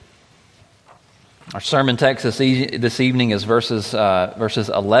Our sermon text this evening is verses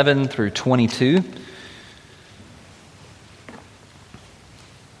 11 through 22.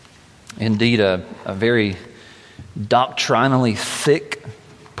 Indeed, a very doctrinally thick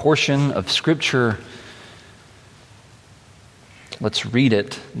portion of Scripture. Let's read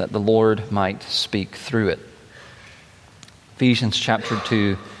it that the Lord might speak through it. Ephesians chapter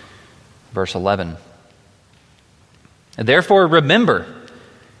 2, verse 11. Therefore remember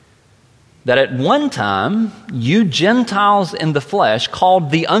that at one time you Gentiles in the flesh,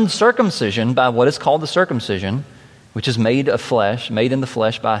 called the uncircumcision by what is called the circumcision, which is made in the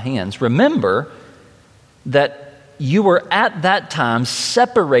flesh by hands. Remember that you were at that time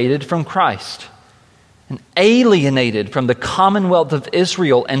separated from Christ and alienated from the commonwealth of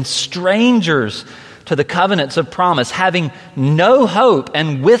Israel and strangers to the covenants of promise, having no hope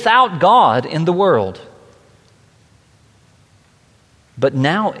and without God in the world. But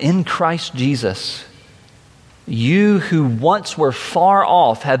now in Christ Jesus, you who once were far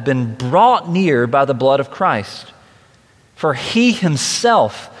off have been brought near by the blood of Christ. For he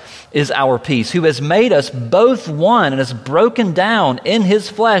himself is our peace, who has made us both one and has broken down in his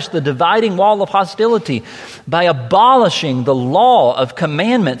flesh the dividing wall of hostility by abolishing the law of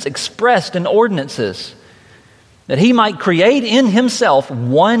commandments expressed in ordinances, that he might create in himself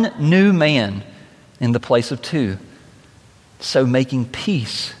one new man in the place of two, so making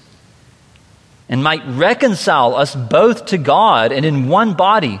peace, and might reconcile us both to God and in one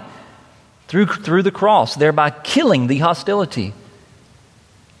body through the cross, thereby killing the hostility.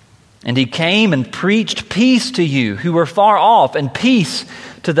 And he came and preached peace to you who were far off, and peace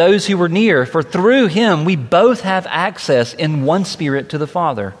to those who were near. For through him we both have access in one Spirit to the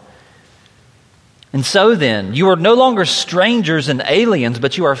Father. And so then, you are no longer strangers and aliens,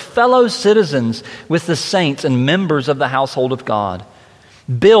 but you are fellow citizens with the saints and members of the household of God,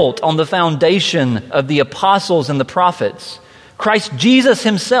 built on the foundation of the apostles and the prophets, Christ Jesus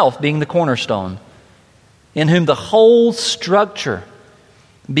himself being the cornerstone, in whom the whole structure,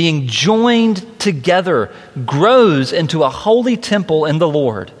 being joined together, grows into a holy temple in the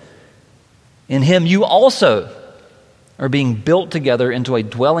Lord. In him you also are being built together into a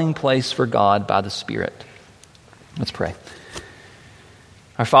dwelling place for God by the Spirit. Let's pray.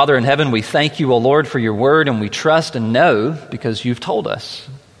 Our Father in heaven, we thank you, O Lord, for your word, and we trust and know, because you've told us,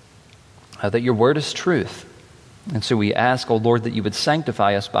 that your word is truth. And so we ask, O Lord, that you would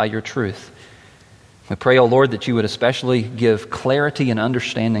sanctify us by your truth. We pray, O Lord, that you would especially give clarity and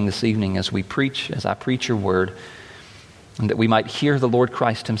understanding this evening as I preach your word, and that we might hear the Lord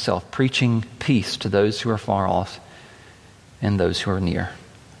Christ himself preaching peace to those who are far off and those who are near.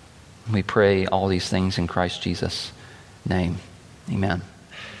 We pray all these things in Christ Jesus' name. Amen.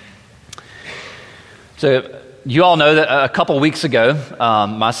 So you all know that a couple weeks ago,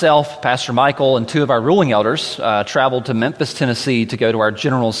 myself, Pastor Michael, and two of our ruling elders traveled to Memphis, Tennessee to go to our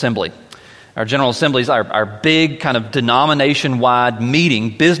General Assembly. Our General Assembly is our big kind of denomination-wide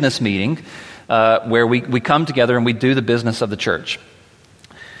meeting, business meeting, where we come together and we do the business of the church.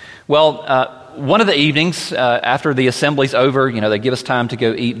 Well, one of the evenings, after the assembly's over, they give us time to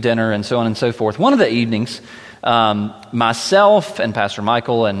go eat dinner and so on and so forth. One of the evenings, myself and Pastor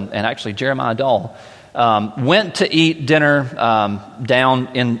Michael and actually Jeremiah Dahl went to eat dinner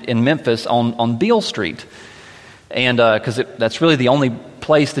down in Memphis on Beale Street. And because that's really the only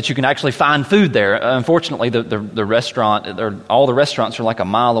place that you can actually find food there. Unfortunately, the restaurant, all the restaurants are like a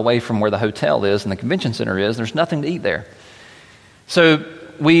mile away from where the hotel is and the convention center is. There's nothing to eat there. So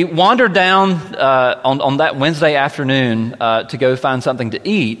we wandered down on that Wednesday afternoon to go find something to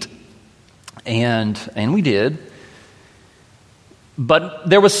eat, and we did. But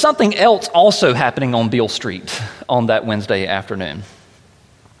there was something else also happening on Beale Street on that Wednesday afternoon.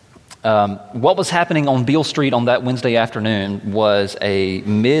 What was happening on Beale Street on that Wednesday afternoon was a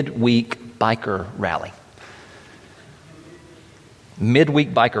midweek biker rally.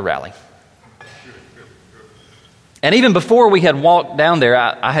 Midweek biker rally. And even before we had walked down there,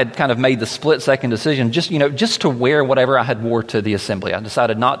 I had kind of made the split-second decision just to wear whatever I had wore to the assembly. I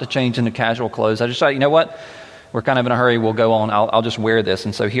decided not to change into casual clothes. I just thought, you know what? We're kind of in a hurry. We'll go on. I'll just wear this.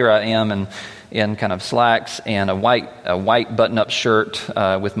 And so here I am in kind of slacks and a white button-up shirt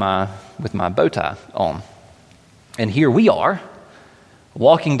with my bow tie on. And here we are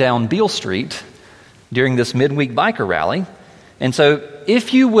walking down Beale Street during this midweek biker rally. And so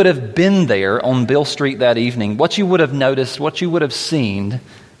if you would have been there on Beale Street that evening, what you would have noticed, what you would have seen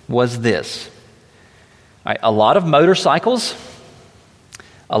was this. A lot of motorcycles,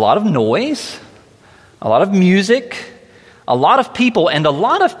 a lot of noise, a lot of music, a lot of people, and a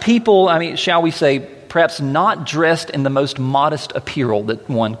lot of people, shall we say, perhaps not dressed in the most modest apparel that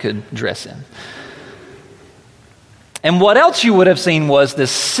one could dress in. And what else you would have seen was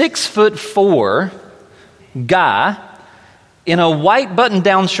this 6'4" guy in a white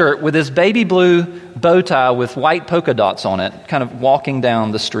button-down shirt with his baby blue bow tie with white polka dots on it, kind of walking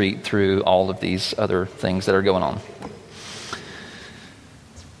down the street through all of these other things that are going on.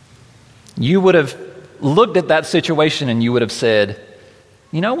 You would have looked at that situation and you would have said,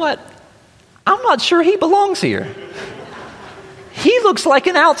 you know what? I'm not sure he belongs here. He looks like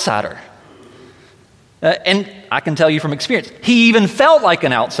an outsider. And I can tell you from experience, he even felt like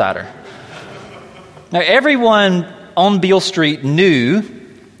an outsider. Now, everyone on Beale Street knew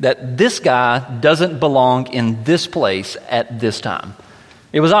that this guy doesn't belong in this place at this time.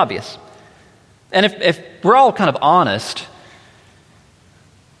 It was obvious. And if we're all kind of honest,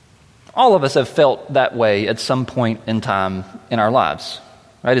 all of us have felt that way at some point in time in our lives.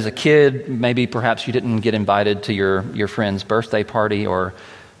 Right? As a kid, maybe perhaps you didn't get invited to your friend's birthday party, or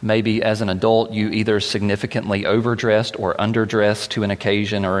maybe as an adult you either significantly overdressed or underdressed to an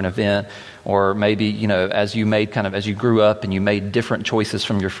occasion or an event, or maybe, as you grew up and you made different choices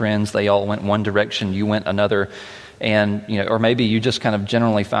from your friends, they all went one direction, you went another, and or maybe you just kind of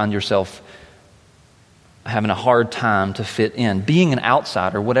generally find yourself having a hard time to fit in. Being an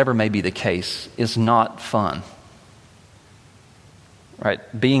outsider, whatever may be the case, is not fun. Right?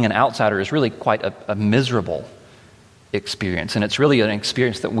 Being an outsider is really quite a miserable experience, and it's really an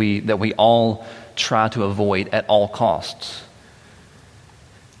experience that we all try to avoid at all costs.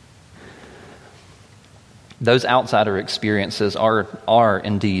 Those outsider experiences are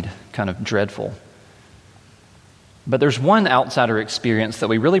indeed kind of dreadful. But there's one outsider experience that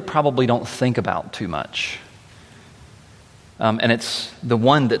we really probably don't think about too much. And it's the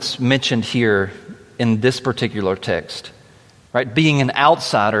one that's mentioned here in this particular text. Right? Being an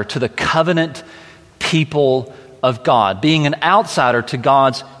outsider to the covenant people of God. Being an outsider to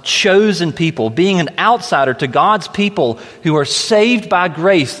God's chosen people. Being an outsider to God's people who are saved by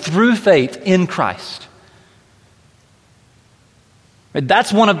grace through faith in Christ.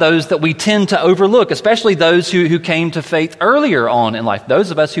 That's one of those that we tend to overlook, especially those who came to faith earlier on in life.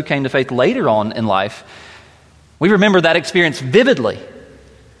 Those of us who came to faith later on in life, we remember that experience vividly.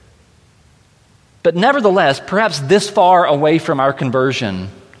 But nevertheless, perhaps this far away from our conversion,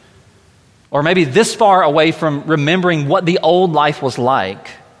 or maybe this far away from remembering what the old life was like,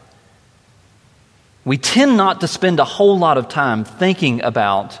 we tend not to spend a whole lot of time thinking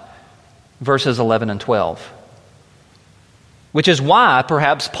about verses 11 and 12. Which is why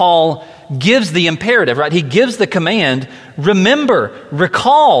perhaps Paul gives the imperative, right? He gives the command, remember,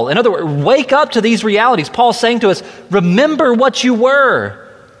 recall. In other words, wake up to these realities. Paul's saying to us, remember what you were.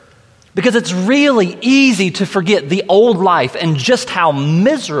 Because it's really easy to forget the old life and just how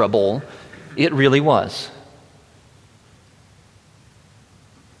miserable it really was.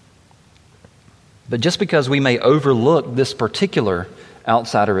 But just because we may overlook this particular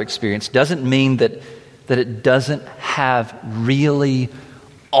outsider experience doesn't mean that it doesn't have really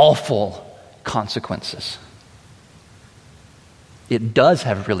awful consequences. It does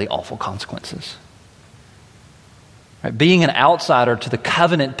have really awful consequences. Right? Being an outsider to the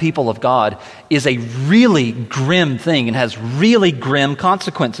covenant people of God is a really grim thing and has really grim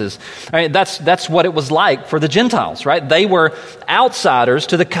consequences. Right? That's what it was like for the Gentiles, right? They were outsiders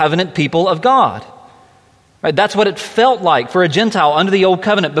to the covenant people of God. Right? That's what it felt like for a Gentile under the old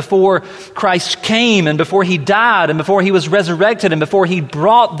covenant before Christ came and before he died and before he was resurrected and before he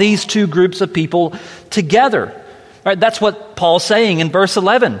brought these two groups of people together. Right? That's what Paul's saying in verse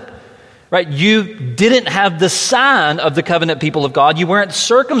 11. Right? You didn't have the sign of the covenant people of God. You weren't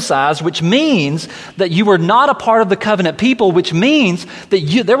circumcised, which means that you were not a part of the covenant people, which means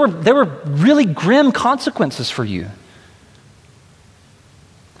that there were really grim consequences for you.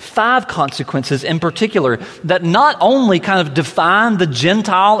 5 consequences in particular that not only kind of define the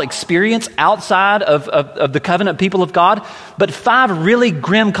Gentile experience outside of the covenant people of God, but 5 really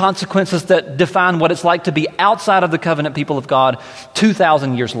grim consequences that define what it's like to be outside of the covenant people of God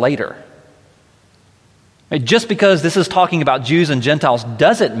 2,000 years later. Just because this is talking about Jews and Gentiles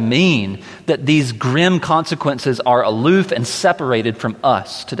doesn't mean that these grim consequences are aloof and separated from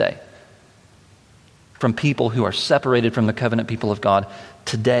us today. From people who are separated from the covenant people of God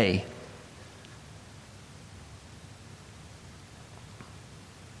today.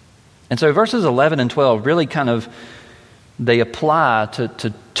 And so verses 11 and 12 really kind of, they apply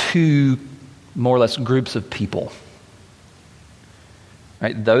to 2 more or less groups of people.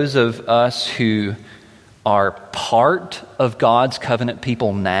 Right? Those of us who are part of God's covenant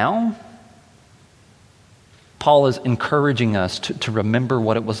people now. Paul is encouraging us to remember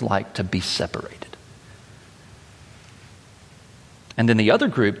what it was like to be separated. And then the other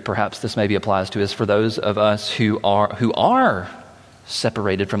group, perhaps this maybe applies to, is for those of us who are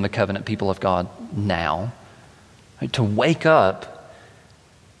separated from the covenant people of God now, right, to wake up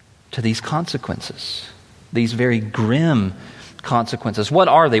to these consequences, these very grim consequences. What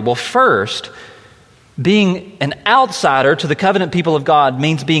are they? Well, first, being an outsider to the covenant people of God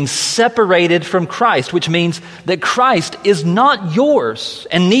means being separated from Christ, which means that Christ is not yours,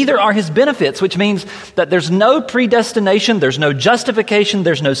 and neither are his benefits, which means that there's no predestination, there's no justification,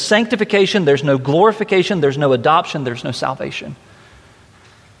 there's no sanctification, there's no glorification, there's no adoption, there's no salvation.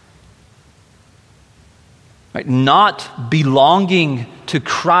 Right? Not belonging to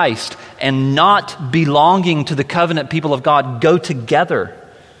Christ and not belonging to the covenant people of God go together.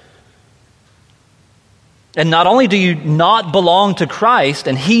 And not only do you not belong to Christ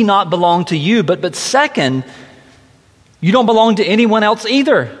and he not belong to you, but second, you don't belong to anyone else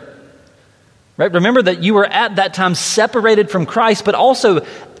either. Right? Remember that you were at that time separated from Christ, but also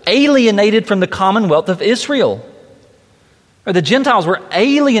alienated from the commonwealth of Israel. Or the Gentiles were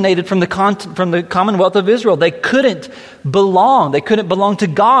alienated from the commonwealth of Israel. They couldn't belong. They couldn't belong to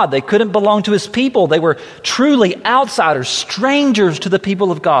God. They couldn't belong to his people. They were truly outsiders, strangers to the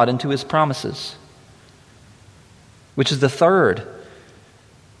people of God and to his promises. Which is the third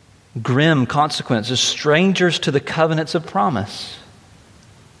grim consequence, is strangers to the covenants of promise.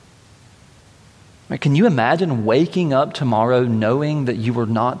 Right, can you imagine waking up tomorrow knowing that you were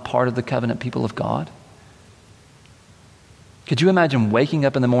not part of the covenant people of God? Could you imagine waking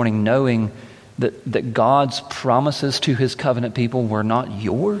up in the morning knowing that God's promises to his covenant people were not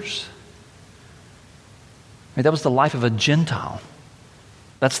yours? Right, that was the life of a Gentile.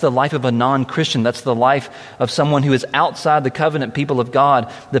 That's the life of a non-Christian. That's the life of someone who is outside the covenant people of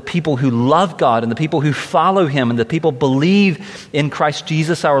God, the people who love God and the people who follow him and the people believe in Christ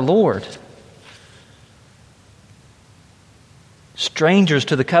Jesus our Lord. Strangers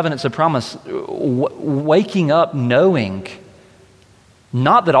to the covenants of promise, waking up knowing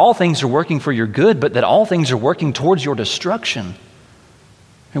not that all things are working for your good, but that all things are working towards your destruction.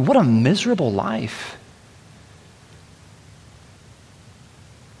 And what a miserable life.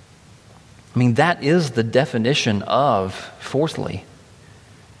 I mean, that is the definition of, fourthly,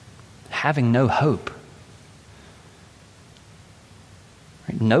 having no hope.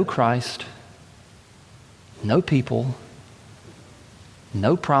 Right? No Christ, no people,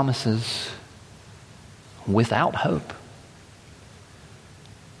 no promises, without hope.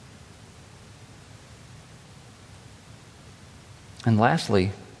 And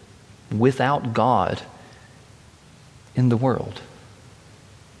lastly, without God in the world.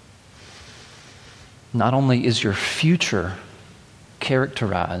 Not only is your future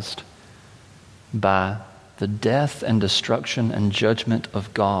characterized by the death and destruction and judgment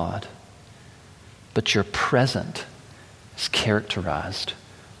of God, but your present is characterized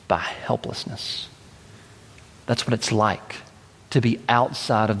by helplessness. That's what it's like to be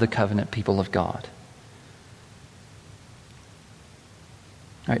outside of the covenant people of God.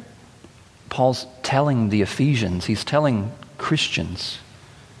 All right. Paul's telling the Ephesians, he's telling Christians,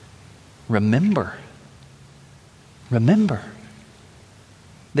 remember.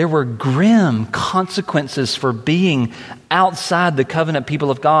 There were grim consequences for being outside the covenant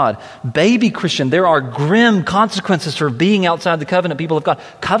people of God. Baby Christian, there are grim consequences for being outside the covenant people of God.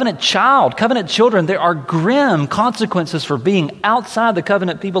 Covenant child, covenant children, there are grim consequences for being outside the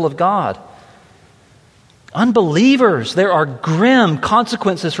covenant people of God. Unbelievers, there are grim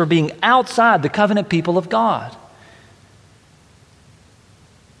consequences for being outside the covenant people of God.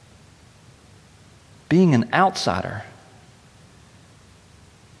 Being an outsider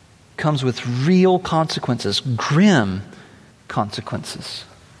comes with real consequences, grim consequences.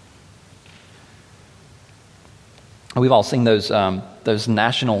 We've all seen those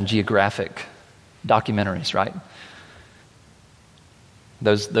National Geographic documentaries, right?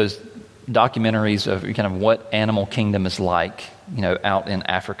 Those documentaries of kind of what animal kingdom is like, out in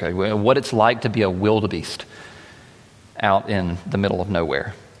Africa, what it's like to be a wildebeest out in the middle of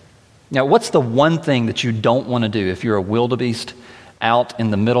nowhere. Now, what's the one thing that you don't want to do if you're a wildebeest out in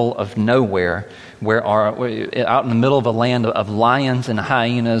the middle of nowhere, out in the middle of a land of lions and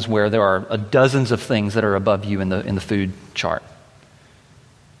hyenas, where there are dozens of things that are above you in the food chart?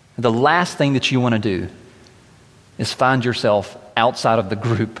 The last thing that you want to do is find yourself outside of the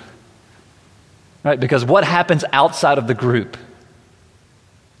group, right? Because what happens outside of the group?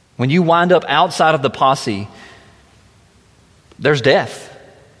 When you wind up outside of the posse, there's death.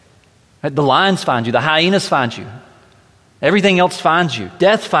 Right? The lions find you, the hyenas find you. Everything else finds you.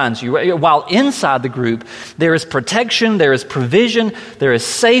 Death finds you. While inside the group, there is protection, there is provision, there is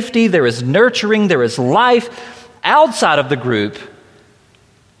safety, there is nurturing, there is life. Outside of the group,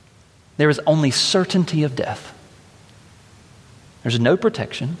 there is only certainty of death. There's no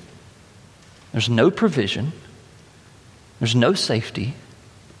protection. There's no provision. There's no safety.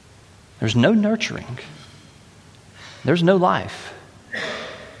 There's no nurturing. There's no life.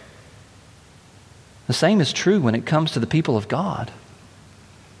 The same is true when it comes to the people of God.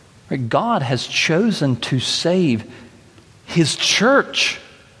 God has chosen to save His church.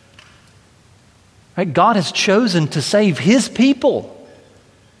 God has chosen to save His people.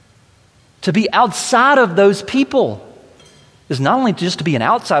 To be outside of those people is not only just to be an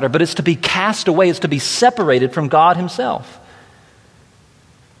outsider, but it's to be cast away. It's to be separated from God Himself.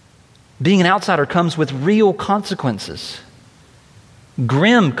 Being an outsider comes with real consequences,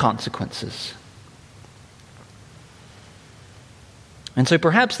 grim consequences. And so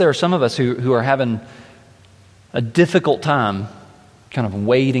perhaps there are some of us who are having a difficult time kind of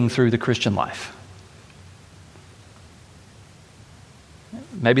wading through the Christian life.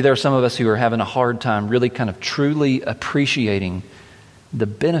 Maybe there are some of us who are having a hard time really kind of truly appreciating the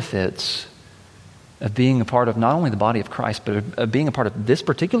benefits of being a part of not only the body of Christ, but of being a part of this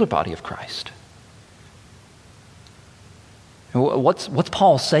particular body of Christ. What's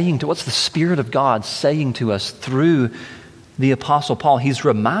Paul saying what's the Spirit of God saying to us through the Apostle Paul? He's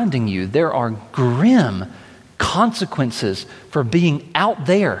reminding you there are grim consequences for being out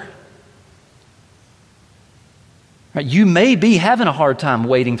there. Right? You may be having a hard time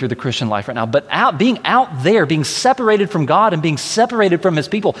wading through the Christian life right now, but being out there, being separated from God and being separated from His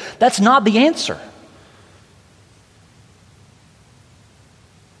people, that's not the answer.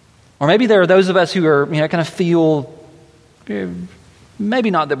 Or maybe there are those of us who are, kind of feel,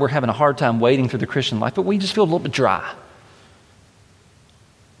 maybe not that we're having a hard time wading through the Christian life, but we just feel a little bit dry.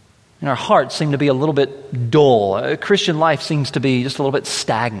 And our hearts seem to be a little bit dull. Christian life seems to be just a little bit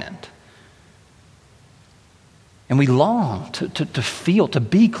stagnant. And we long to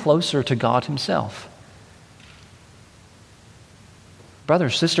be closer to God Himself.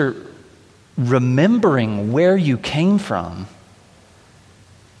 Brother, sister, remembering where you came from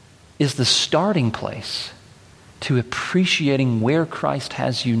is the starting place to appreciating where Christ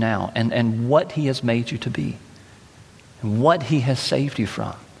has you now and what He has made you to be and what He has saved you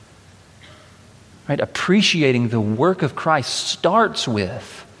from. Right? Appreciating the work of Christ starts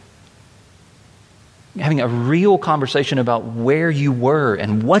with having a real conversation about where you were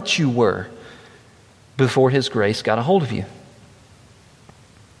and what you were before His grace got a hold of you.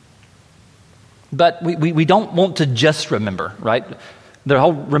 But we don't want to just remember, right? The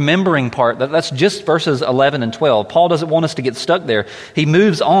whole remembering part, that's just verses 11 and 12. Paul doesn't want us to get stuck there. He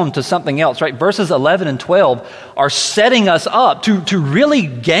moves on to something else, right? Verses 11 and 12 are setting us up to really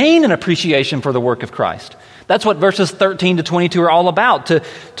gain an appreciation for the work of Christ. That's what verses 13 to 22 are all about.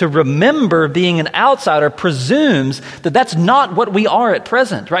 To remember being an outsider presumes that that's not what we are at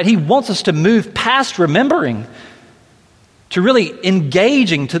present, right? He wants us to move past remembering to really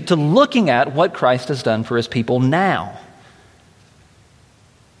engaging, to looking at what Christ has done for His people now.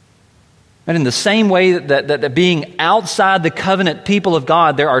 And in the same way that being outside the covenant people of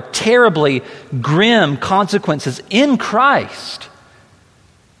God, there are terribly grim consequences in Christ.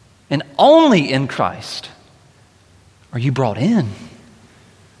 And only in Christ are you brought in.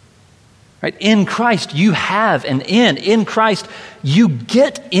 Right? In Christ you have an in. In Christ you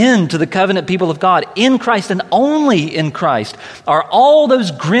get into the covenant people of God. In Christ and only in Christ are all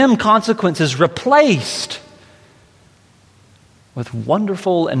those grim consequences replaced with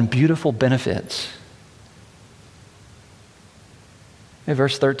wonderful and beautiful benefits. Okay,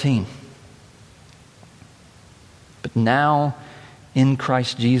 verse 13. But now in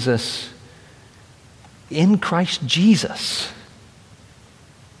Christ Jesus, you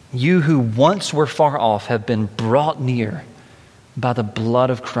who once were far off have been brought near by the blood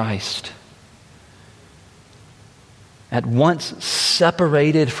of Christ. At once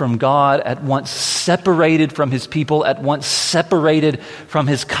separated from God, at once separated from His people, at once separated from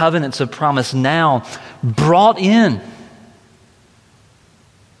His covenants of promise, now brought in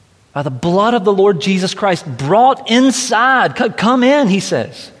by the blood of the Lord Jesus Christ, brought inside. Come in, He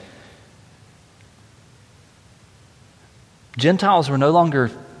says. Gentiles were no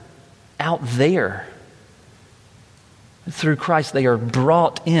longer out there. Through Christ, they are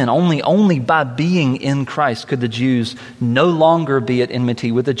brought in. Only by being in Christ could the Jews no longer be at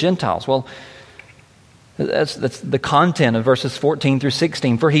enmity with the Gentiles. Well, that's the content of verses 14 through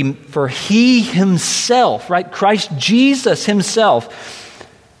 16. For he Himself, right? Christ Jesus Himself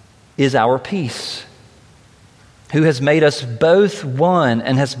is our peace, who has made us both one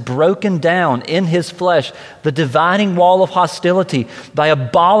and has broken down in his flesh the dividing wall of hostility by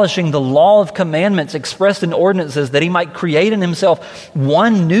abolishing the law of commandments expressed in ordinances, that he might create in himself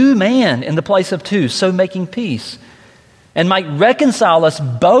one new man in the place of two, so making peace, and might reconcile us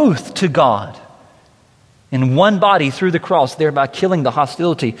both to God in one body through the cross, thereby killing the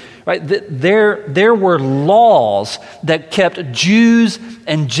hostility. Right? There were laws that kept Jews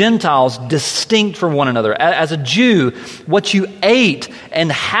and Gentiles distinct from one another. As a Jew, what you ate and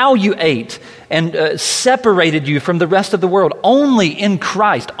how you ate and separated you from the rest of the world. Only in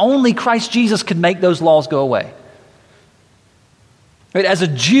Christ, only Christ Jesus could make those laws go away. Right? As a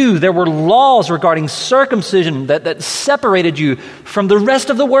Jew, there were laws regarding circumcision that separated you from the rest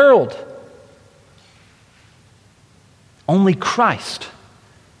of the world. Only Christ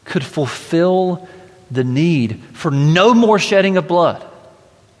could fulfill the need for no more shedding of blood.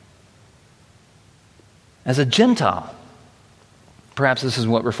 As a Gentile, perhaps this is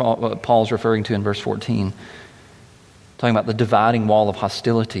what Paul's referring to in verse 14, talking about the dividing wall of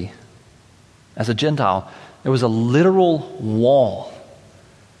hostility. As a Gentile, there was a literal wall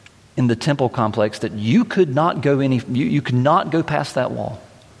in the temple complex that you could not go you could not go past that wall.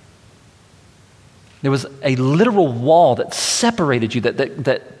 There was a literal wall that separated you,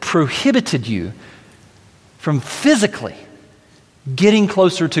 that prohibited you from physically getting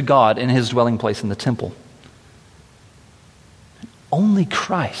closer to God in his dwelling place in the temple. Only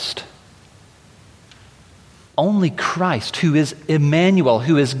Christ, who is Emmanuel,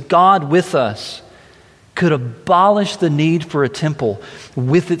 who is God with us, could abolish the need for a temple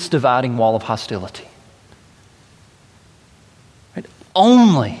with its dividing wall of hostility. Right?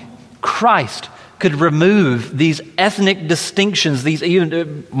 Only Christ could remove these ethnic distinctions, these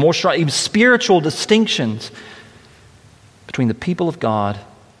even more strong, even spiritual distinctions between the people of God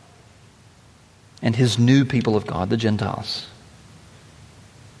and his new people of God, the Gentiles.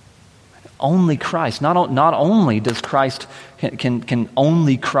 Only Christ, not only does Christ, can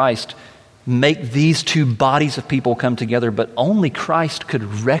only Christ make these two bodies of people come together, but only Christ could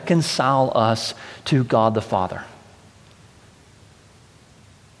reconcile us to God the Father.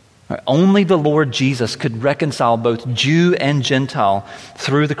 Only the Lord Jesus could reconcile both Jew and Gentile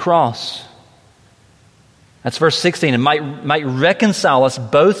through the cross. That's verse 16. And might reconcile us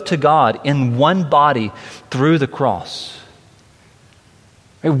both to God in one body through the cross.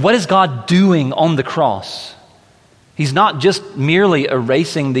 What is God doing on the cross? He's not just merely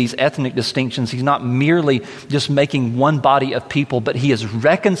erasing these ethnic distinctions. He's not merely just making one body of people, but he is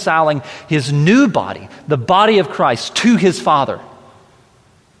reconciling his new body, the body of Christ, to his Father.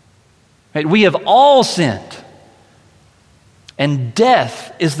 Right? We have all sinned, and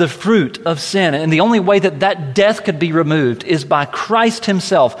death is the fruit of sin. And the only way that death could be removed is by Christ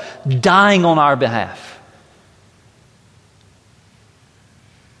himself dying on our behalf.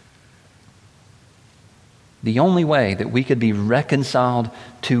 The only way that we could be reconciled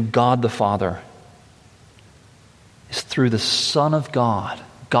to God the Father is through the Son of God,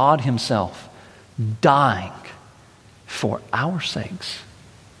 God himself, dying for our sakes.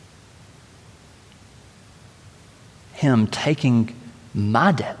 Him taking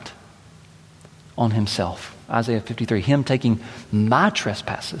my debt on himself. Isaiah 53, him taking my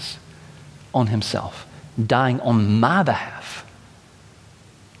trespasses on himself, dying on my behalf.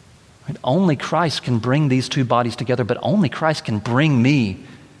 Right? Only Christ can bring these two bodies together, but only Christ can bring me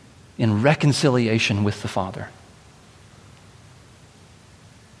in reconciliation with the Father.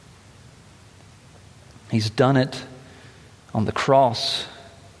 He's done it on the cross.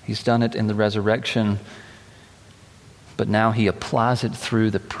 He's done it in the resurrection. But now he applies it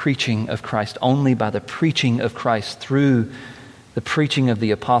through the preaching of Christ. Only by the preaching of Christ, through the preaching of the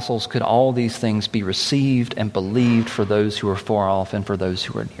apostles, could all these things be received and believed for those who are far off and for those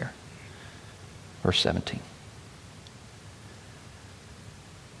who are near. Verse 17.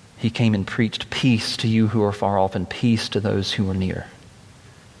 He came and preached peace to you who are far off and peace to those who are near.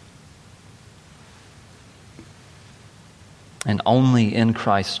 And only in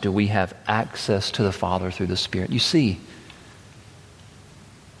Christ do we have access to the Father through the Spirit. You see,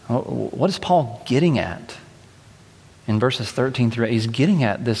 what is Paul getting at in verses 13 through 8? He's getting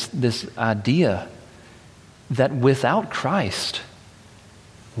at this idea that without Christ,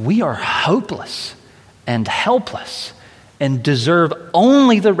 we are hopeless and helpless and deserve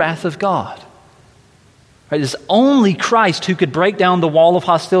only the wrath of God. Right? It's only Christ who could break down the wall of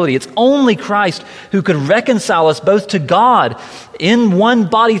hostility. It's only Christ who could reconcile us both to God in one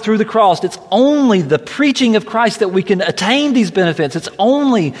body through the cross. It's only the preaching of Christ that we can attain these benefits. It's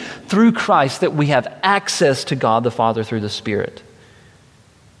only through Christ that we have access to God the Father through the Spirit.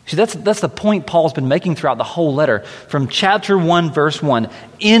 See, that's the point Paul's been making throughout the whole letter. From chapter 1, verse 1,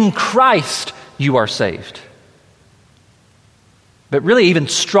 in Christ you are saved. But really even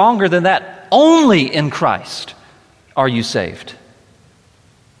stronger than that, only in Christ are you saved.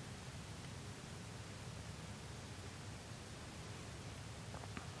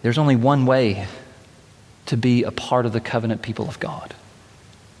 There's only one way to be a part of the covenant people of God.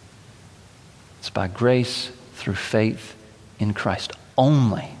 It's by grace through faith in Christ.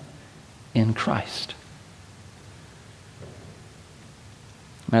 Only in Christ.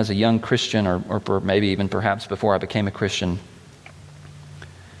 As a young Christian, or maybe even perhaps before I became a Christian,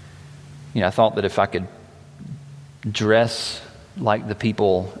 I thought that if I could dress like the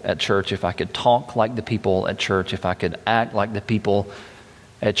people at church, if I could talk like the people at church, if I could act like the people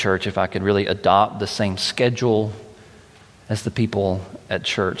at church, if I could really adopt the same schedule as the people at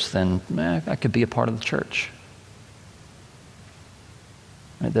church, then I could be a part of the church.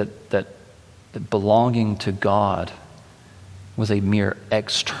 Right? That belonging to God was a mere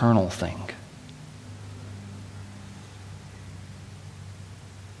external thing.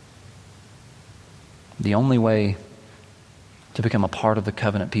 The only way to become a part of the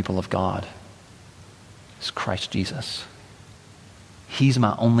covenant people of God is Christ Jesus. He's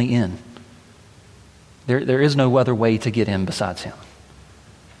my only in. There is no other way to get in besides Him.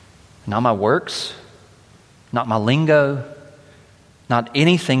 Not my works, not my lingo, not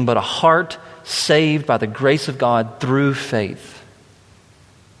anything but a heart saved by the grace of God through faith.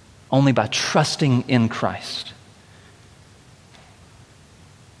 Only by trusting in Christ.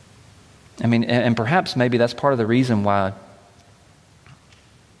 And perhaps maybe that's part of the reason why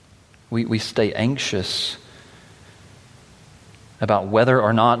we stay anxious about whether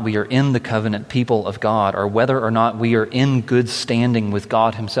or not we are in the covenant people of God, or whether or not we are in good standing with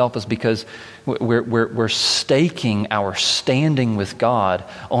God Himself, is because we're staking our standing with God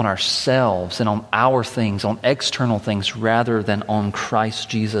on ourselves and on our things, on external things, rather than on Christ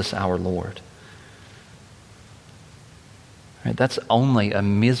Jesus our Lord. Right? That's only a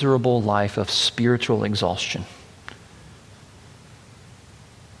miserable life of spiritual exhaustion.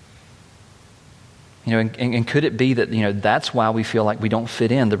 And could it be that, that's why we feel like we don't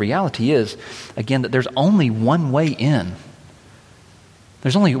fit in? The reality is, again, that there's only one way in.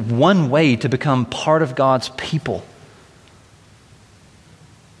 There's only one way to become part of God's people.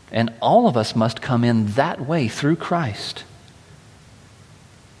 And all of us must come in that way through Christ.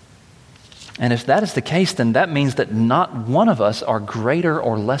 And if that is the case, then that means that not one of us are greater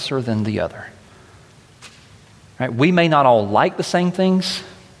or lesser than the other. Right? We may not all like the same things.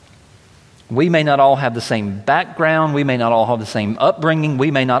 We may not all have the same background. We may not all have the same upbringing.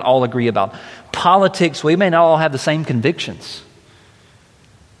 We may not all agree about politics. We may not all have the same convictions.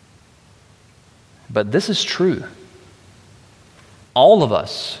 But this is true. All of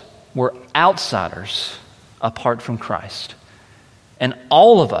us were outsiders apart from Christ. And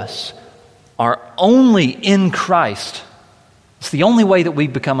all of us are only in Christ. It's the only way that we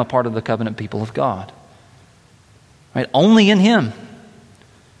become a part of the covenant people of God. Right? Only in Him.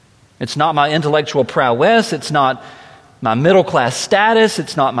 It's not my intellectual prowess. It's not my middle class status.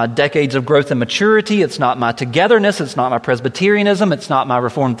 It's not my decades of growth and maturity. It's not my togetherness. It's not my Presbyterianism. It's not my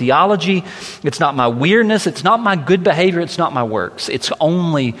Reformed theology. It's not my weirdness. It's not my good behavior. It's not my works. It's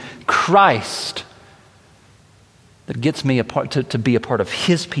only Christ that gets me to be a part of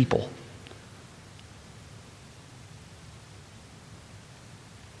His people.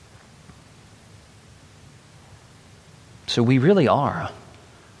 So we really are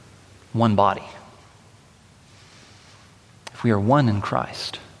one body. If we are one in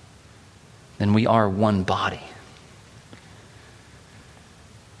Christ, then we are one body.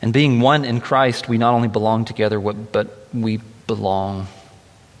 And being one in Christ, we not only belong together, but we belong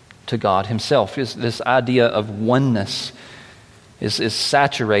to God Himself. This idea of oneness is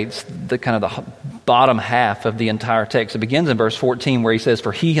saturates the kind of the bottom half of the entire text. It begins in verse 14 where he says,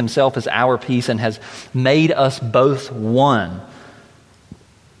 "For He Himself is our peace and has made us both one."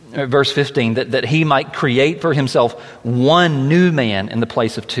 Verse 15, that He might create for Himself one new man in the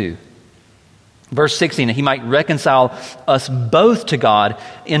place of two. Verse 16, He might reconcile us both to God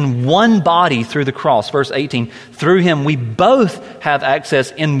in one body through the cross. Verse 18, through Him we both have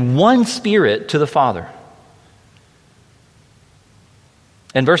access in one Spirit to the Father.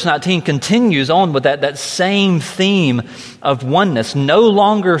 And verse 19 continues on with that same theme of oneness. No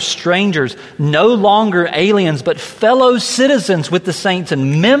longer strangers, no longer aliens, but fellow citizens with the saints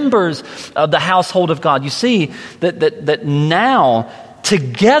and members of the household of God. You see that now,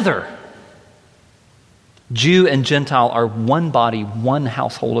 together, Jew and Gentile are one body, one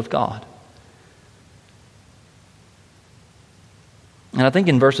household of God. And I think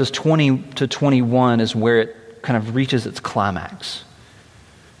in verses 20 to 21 is where it kind of reaches its climax.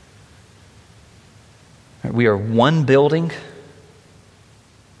 We are one building,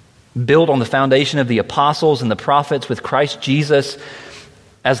 built on the foundation of the apostles and the prophets, with Christ Jesus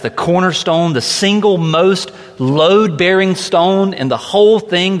as the cornerstone, the single most load-bearing stone in the whole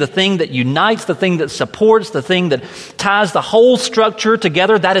thing, the thing that unites, the thing that supports, the thing that ties the whole structure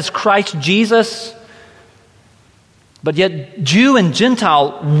together. That is Christ Jesus. But yet, Jew and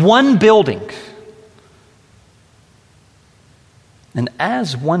Gentile, one building. And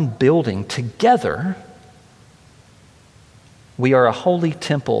as one building together, we are a holy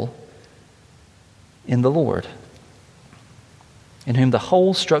temple in the Lord, in whom the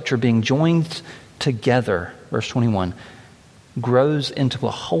whole structure being joined together, verse 21, grows into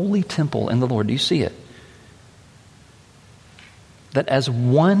a holy temple in the Lord. Do you see it? That as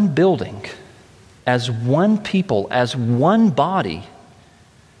one building, as one people, as one body,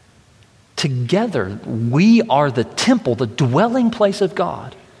 together we are the temple, the dwelling place of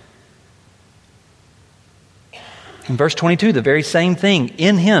God. In verse 22, the very same thing.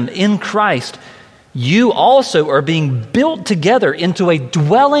 In Him, in Christ, you also are being built together into a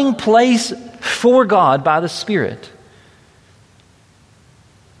dwelling place for God by the Spirit.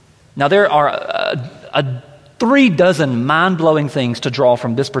 Now, there are 36 mind-blowing things to draw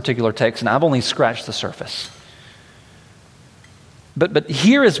from this particular text, and I've only scratched the surface. But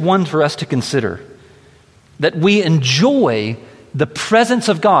here is one for us to consider, that we enjoy the presence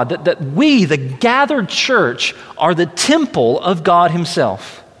of God, that we, the gathered church, are the temple of God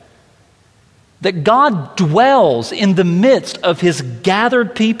Himself. That God dwells in the midst of His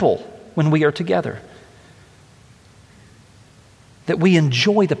gathered people when we are together. That we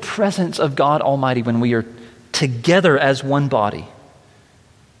enjoy the presence of God Almighty when we are together as one body.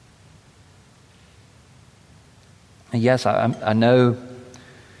 And yes, I know,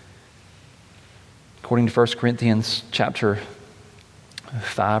 according to 1 Corinthians chapter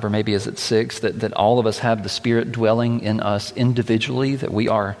 5, or maybe is it 6, that all of us have the Spirit dwelling in us individually, that we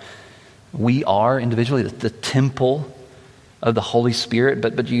are individually the temple of the Holy Spirit.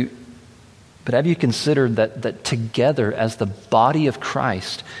 But have you considered that together as the body of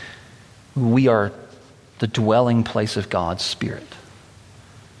Christ, we are the dwelling place of God's Spirit?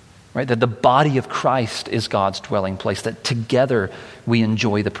 Right? That the body of Christ is God's dwelling place, that together we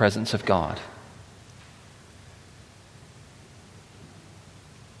enjoy the presence of God.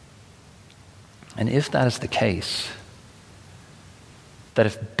 And if that is the case, that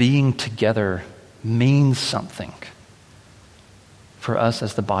if being together means something for us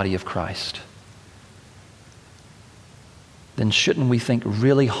as the body of Christ, then shouldn't we think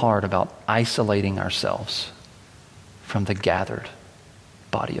really hard about isolating ourselves from the gathered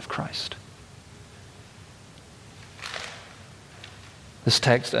body of Christ? This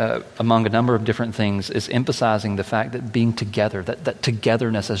text, among a number of different things, is emphasizing the fact that being together, that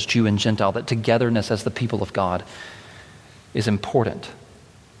togetherness as Jew and Gentile, that togetherness as the people of God is important.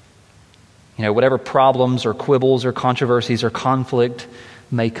 You know, whatever problems or quibbles or controversies or conflict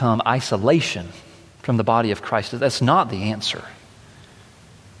may come, isolation from the body of Christ, that's not the answer.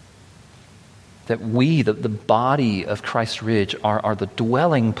 That we, the body of Christ Ridge, are the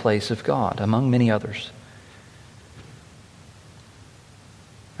dwelling place of God, among many others.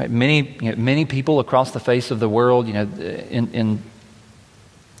 Right? Many people across the face of the world, in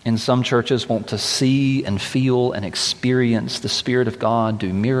some churches, want to see and feel and experience the Spirit of God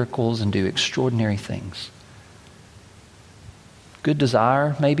do miracles and do extraordinary things. Good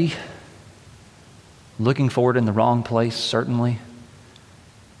desire, maybe. Looking forward in the wrong place, certainly.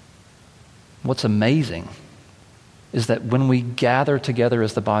 What's amazing is that when we gather together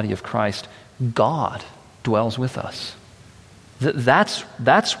as the body of Christ, God dwells with us. That's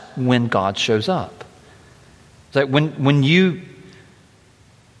when God shows up. That when you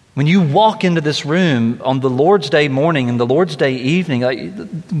walk into this room on the Lord's Day morning and the Lord's Day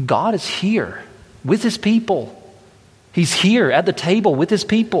evening, God is here with His people. He's here at the table with His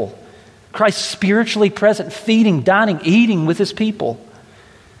people. Christ spiritually present, feeding, dining, eating with His people.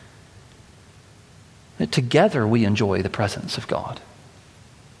 And together we enjoy the presence of God.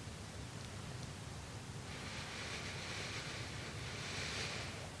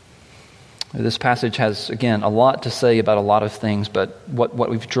 This passage has, again, a lot to say about a lot of things, but what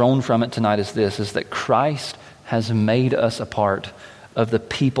we've drawn from it tonight is this, is that Christ has made us a part of the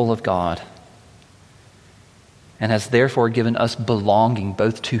people of God and has therefore given us belonging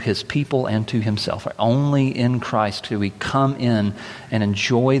both to His people and to Himself. Only in Christ do we come in and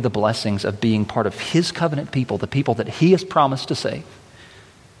enjoy the blessings of being part of His covenant people, the people that He has promised to save.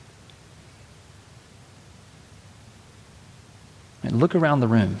 And look around the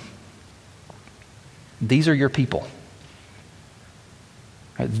room. These are your people.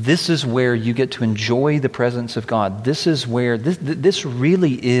 This is where you get to enjoy the presence of God. This is where, this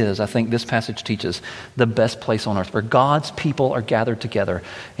really is, I think this passage teaches, the best place on earth, where God's people are gathered together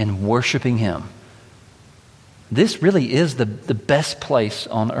and worshiping Him. This really is the best place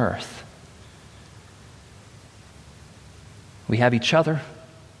on earth. We have each other,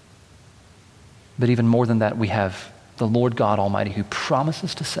 but even more than that, we have the Lord God Almighty who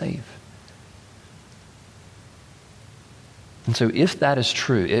promises to save. And so if that is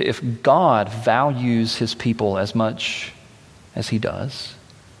true, if God values His people as much as He does,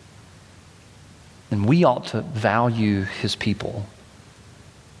 then we ought to value His people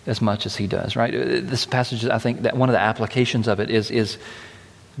as much as He does, right? This passage, I think that one of the applications of it is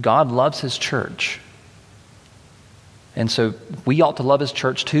God loves His church. And so we ought to love His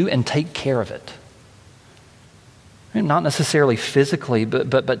church too and take care of it. Not necessarily physically,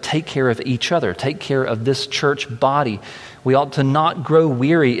 but take care of each other. Take care of this church body. We ought to not grow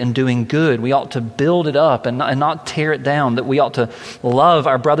weary in doing good. We ought to build it up and not tear it down. That we ought to love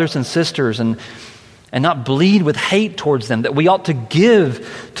our brothers and sisters and not bleed with hate towards them. That we ought to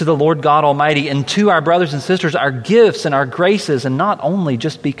give to the Lord God Almighty and to our brothers and sisters our gifts and our graces and not only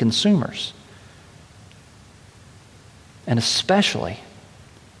just be consumers. And especially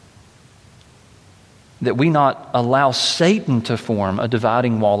that we not allow Satan to form a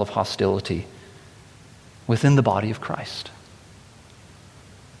dividing wall of hostility within the body of Christ.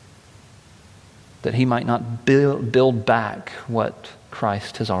 That he might not build back what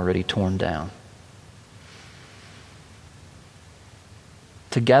Christ has already torn down.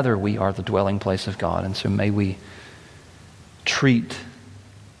 Together we are the dwelling place of God, and so may we treat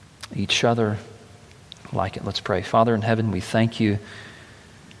each other like it. Let's pray. Father in heaven, we thank You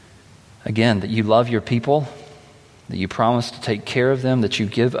again, that You love Your people, that You promise to take care of them, that You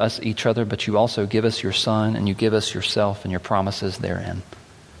give us each other, but You also give us Your Son, and You give us Yourself and Your promises therein.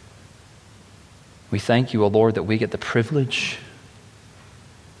 We thank You, O Lord, that we get the privilege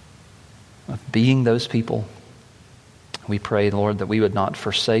of being those people. We pray, Lord, that we would not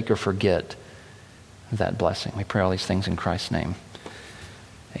forsake or forget that blessing. We pray all these things in Christ's name.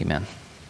 Amen.